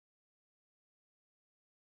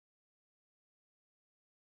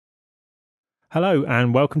Hello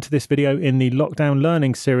and welcome to this video in the Lockdown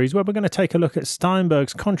Learning series where we're going to take a look at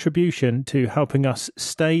Steinberg's contribution to helping us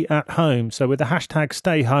stay at home. So with the hashtag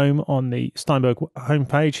stay home on the Steinberg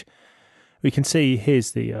homepage, we can see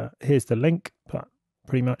here's the link, but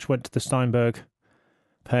pretty much went to the Steinberg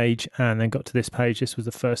page and then got to this page. This was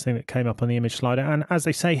the first thing that came up on the image slider. And as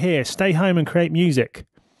they say here, stay home and create music.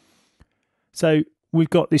 So we've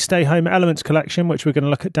got the Stay Home Elements collection, which we're going to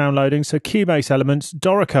look at downloading. So Cubase elements,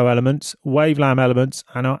 Dorico elements, Wavelab elements,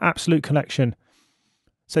 and our Absolute collection.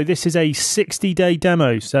 So this is a 60-day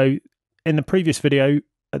demo. So in the previous video,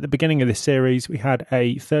 at the beginning of this series, we had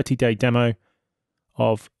a 30-day demo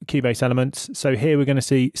of Cubase elements. So here we're going to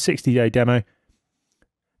see 60-day demo.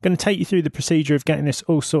 Going to take you through the procedure of getting this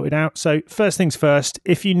all sorted out. So first things first,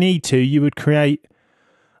 if you need to, you would create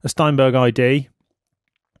a Steinberg ID.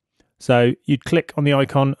 So you'd click on the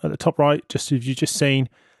icon at the top right, just as you've just seen,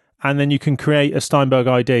 and then you can create a Steinberg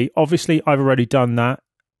ID. Obviously, I've already done that.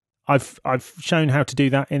 I've shown how to do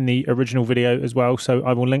that in the original video as well, so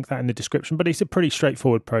I will link that in the description. But it's a pretty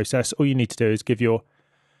straightforward process. All you need to do is give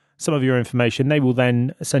some of your information. They will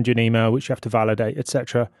then send you an email, which you have to validate,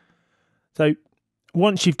 etc. So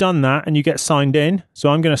once you've done that and you get signed in, so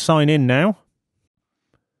I'm going to sign in now,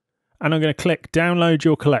 and I'm going to click Download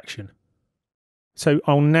Your Collection. So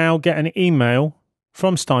I'll now get an email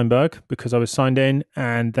from Steinberg because I was signed in,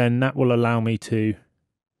 and then that will allow me to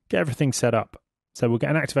get everything set up. So we'll get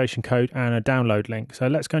an activation code and a download link. So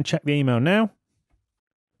let's go and check the email now.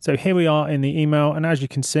 So here we are in the email, and as you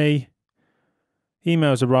can see,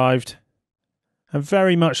 email's arrived. And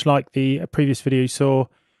very much like the previous video you saw,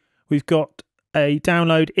 we've got a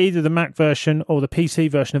download, either the Mac version or the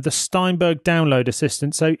PC version of the Steinberg Download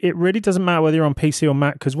Assistant. So it really doesn't matter whether you're on PC or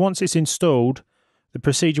Mac, because once it's installed, the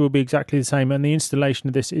procedure will be exactly the same, and the installation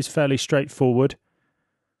of this is fairly straightforward.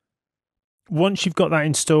 Once you've got that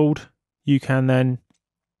installed, you can then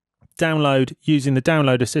download using the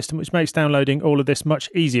downloader system, which makes downloading all of this much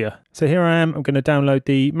easier. So here I am. I'm going to download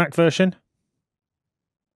the Mac version.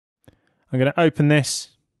 I'm going to open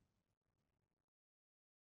this.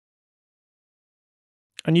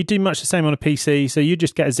 And you do much the same on a PC. So you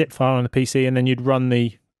just get a zip file on the PC, and then you'd run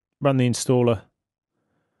the installer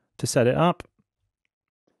to set it up.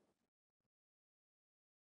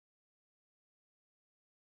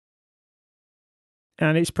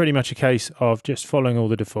 And it's pretty much a case of just following all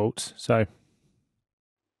the defaults. So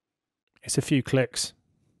it's a few clicks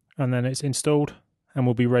and then it's installed and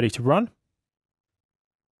we'll be ready to run.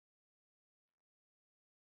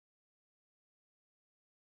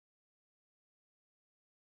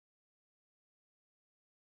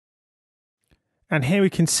 And here we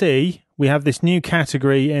can see we have this new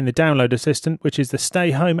category in the Download Assistant, which is the Stay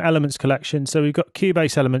Home Elements collection. So we've got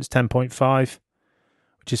Cubase Elements 10.5,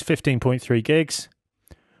 which is 15.3 gigs.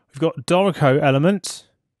 We've got Dorico elements,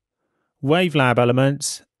 Wavelab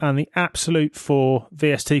elements, and the Absolute 4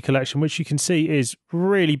 VST collection, which you can see is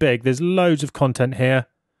really big. There's loads of content here.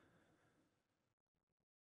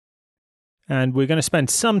 And we're going to spend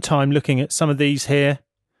some time looking at some of these here.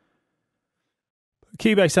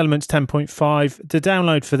 Cubase Elements 10.5, the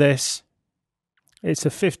download for this, it's a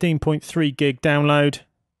 15.3 gig download.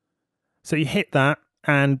 So you hit that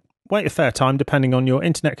and wait a fair time, depending on your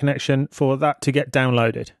internet connection, for that to get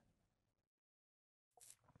downloaded.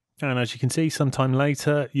 And as you can see, sometime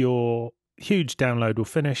later, your huge download will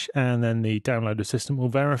finish and then the downloader system will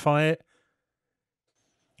verify it.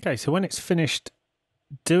 Okay, so when it's finished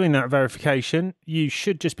doing that verification, you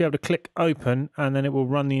should just be able to click open and then it will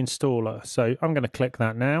run the installer. So I'm going to click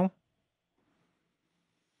that now.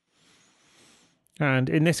 And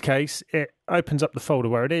in this case, it opens up the folder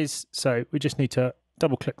where it is. So we just need to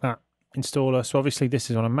double click that installer. So obviously this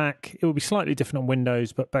is on a Mac. It will be slightly different on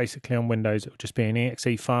Windows, but basically on Windows it will just be an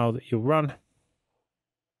exe file that you'll run.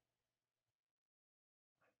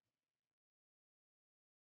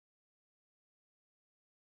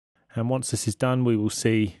 And once this is done, we will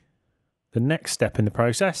see the next step in the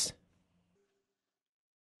process,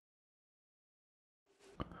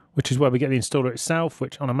 which is where we get the installer itself,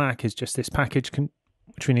 which on a Mac is just this package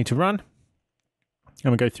which we need to run.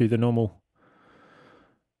 And we go through the normal,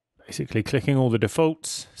 basically clicking all the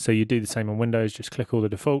defaults. So you do the same on Windows, just click all the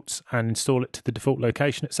defaults and install it to the default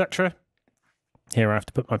location, etc. Here I have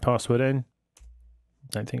to put my password in.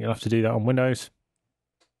 Don't think you'll have to do that on Windows.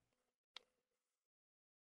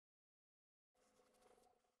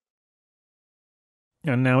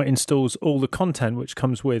 And now it installs all the content which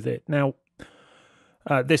comes with it. Now,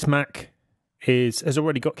 this Mac has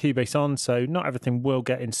already got Cubase on, so not everything will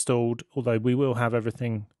get installed, although we will have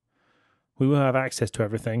everything. We will have access to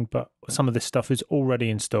everything, but some of this stuff is already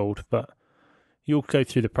installed. But You'll go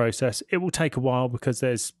through the process. It will take a while because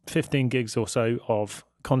there's 15 gigs or so of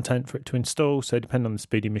content for it to install. So depending on the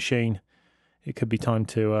speedy machine, it could be time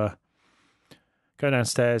to go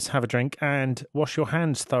downstairs, have a drink, and wash your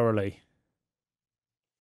hands thoroughly.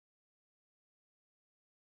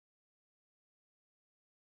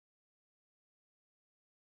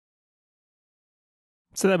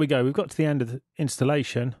 So there we go. We've got to the end of the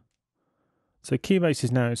installation. So Cubase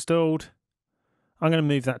is now installed. I'm going to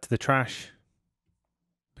move that to the trash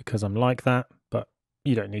because I'm like that, but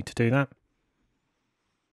you don't need to do that.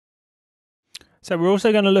 So we're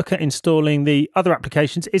also going to look at installing the other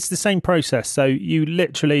applications. It's the same process. So you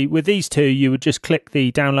literally, with these two, you would just click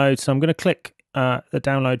the download. So I'm going to click the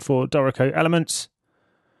download for Dorico Elements.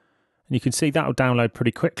 And you can see that will download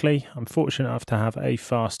pretty quickly. I'm fortunate enough to have a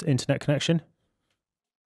fast internet connection.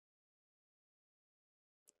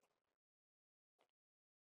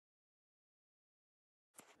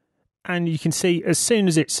 And you can see as soon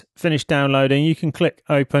as it's finished downloading, you can click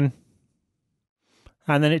open.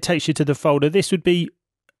 And then it takes you to the folder. This would be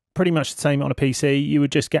pretty much the same on a PC. You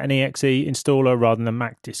would just get an exe installer rather than a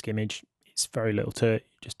Mac disk image. It's very little to it.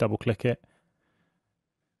 Just double click it.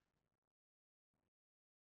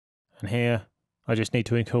 And here, I just need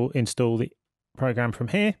to install the program from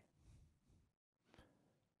here.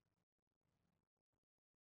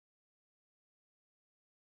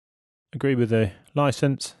 Agree with the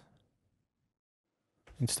license.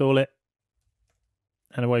 Install it.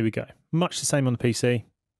 And away we go. Much the same on the PC.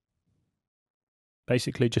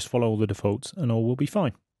 Basically, just follow all the defaults and all will be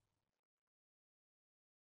fine.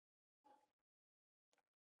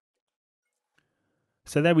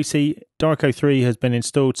 So there we see Dorico 3 has been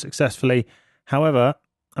installed successfully. However,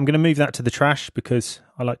 I'm going to move that to the trash because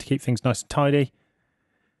I like to keep things nice and tidy.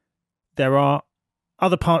 There are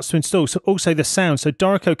other parts to install. So also the sound. So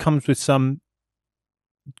Dorico comes with some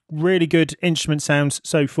really good instrument sounds.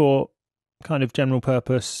 So for kind of general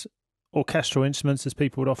purpose orchestral instruments, as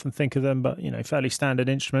people would often think of them, but you know, fairly standard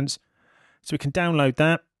instruments. So we can download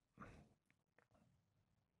that.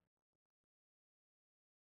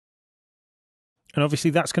 And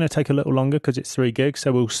obviously that's going to take a little longer because it's 3 gigs,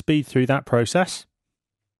 so we'll speed through that process.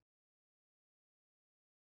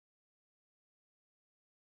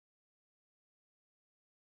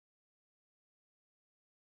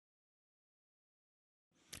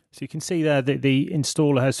 So you can see there that the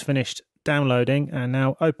installer has finished downloading, and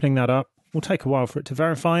now opening that up will take a while for it to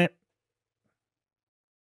verify it.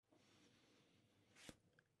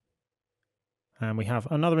 And we have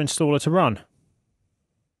another installer to run.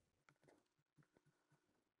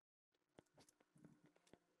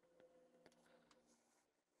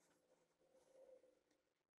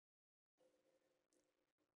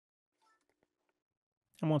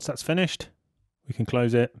 And once that's finished, we can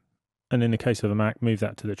close it. And in the case of a Mac, move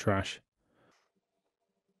that to the trash.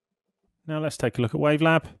 Now let's take a look at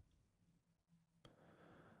Wavelab.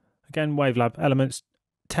 Again, Wavelab Elements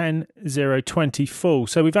 10.0.20 full.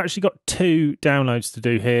 So we've actually got 2 downloads to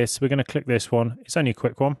do here. So we're going to click this one. It's only a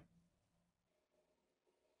quick one.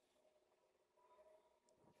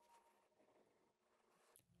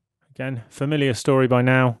 Again, familiar story by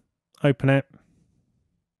now. Open it.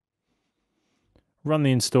 Run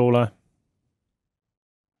the installer.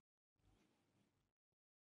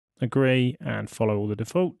 Agree and follow all the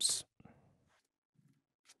defaults.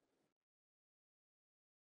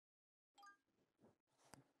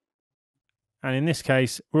 And in this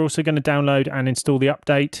case, we're also going to download and install the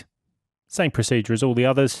update. Same procedure as all the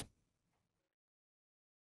others.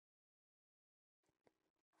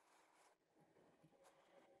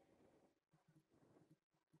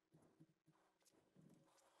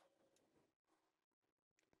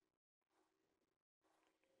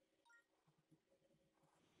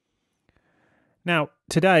 Now,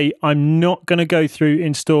 today, I'm not going to go through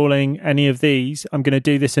installing any of these. I'm going to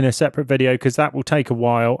do this in a separate video because that will take a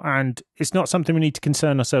while, and it's not something we need to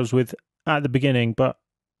concern ourselves with at the beginning, but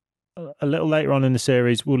a little later on in the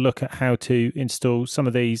series, we'll look at how to install some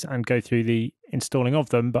of these and go through the installing of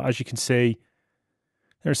them. But as you can see,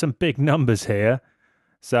 there are some big numbers here.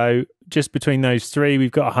 So just between those 3, we've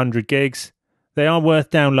got 100 gigs. They are worth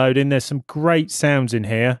downloading. There's some great sounds in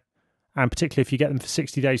here, and particularly if you get them for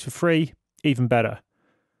 60 days for free, even better.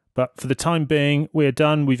 But for the time being, we're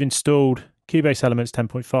done. We've installed Cubase Elements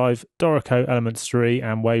 10.5, Dorico Elements 3,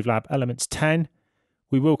 and Wavelab Elements 10.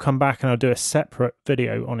 We will come back and I'll do a separate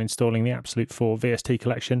video on installing the Absolute 4 VST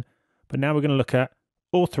collection. But now we're going to look at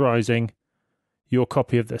authorizing your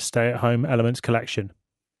copy of the Stay at Home Elements collection.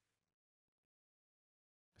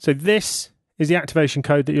 So this is the activation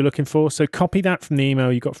code that you're looking for. So copy that from the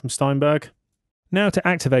email you got from Steinberg. Now to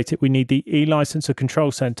activate it, we need the eLicenser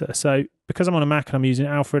Control Center. So because I'm on a Mac and I'm using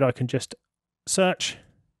Alfred, I can just search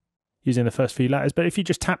using the first few letters. But if you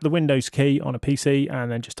just tap the Windows key on a PC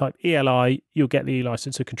and then just type ELI, you'll get the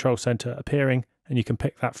eLicenser Control Center appearing, and you can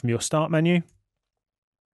pick that from your Start menu.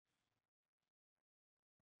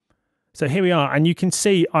 So here we are, and you can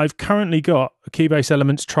see I've currently got a Cubase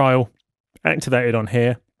Elements trial activated on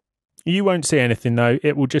here. You won't see anything though,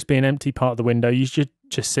 it will just be an empty part of the window. You should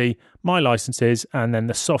just see my licenses and then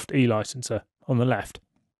the soft eLicenser on the left.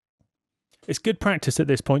 It's good practice at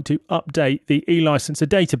this point to update the eLicenser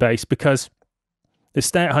database because the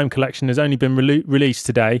Stay at Home collection has only been released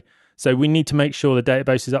today, so we need to make sure the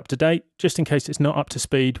database is up to date, just in case it's not up to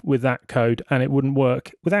speed with that code and it wouldn't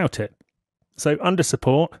work without it. So under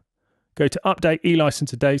Support, go to Update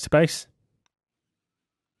eLicenser Database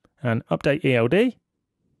and Update ELD.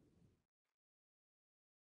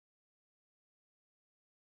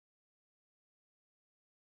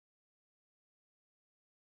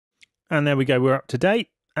 And there we go, we're up to date.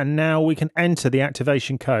 And now we can enter the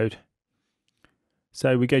activation code.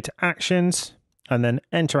 So we go to Actions and then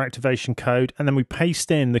enter activation code, and then we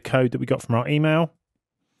paste in the code that we got from our email.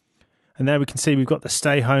 And there we can see we've got the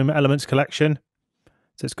Stay Home Elements collection.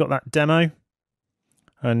 So it's got that demo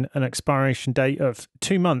and an expiration date of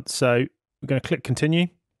 2 months. So we're going to click Continue.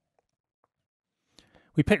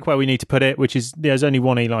 We pick where we need to put it, which is there's only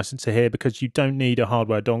one eLicenser here because you don't need a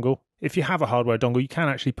hardware dongle. If you have a hardware dongle, you can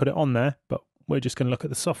actually put it on there, but we're just going to look at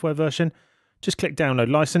the software version. Just click Download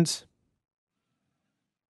License.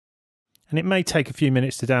 And it may take a few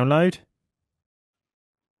minutes to download.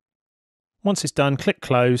 Once it's done, click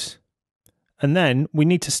Close. And then we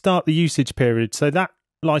need to start the usage period. So that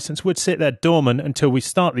license would sit there dormant until we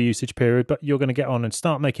start the usage period, but you're going to get on and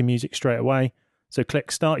start making music straight away. So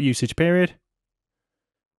click Start Usage Period.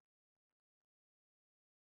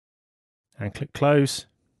 And click Close.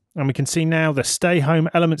 And we can see now the Stay Home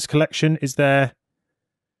Elements collection is there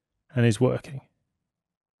and is working.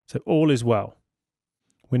 So all is well.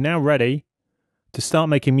 We're now ready to start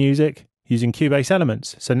making music using Cubase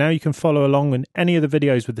Elements. So now you can follow along in any of the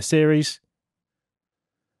videos with the series.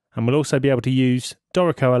 And we'll also be able to use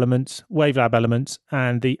Dorico Elements, Wavelab Elements,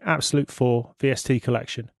 and the Absolute 4 VST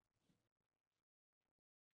collection.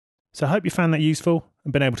 So I hope you found that useful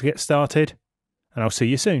and been able to get started, and I'll see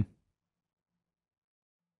you soon.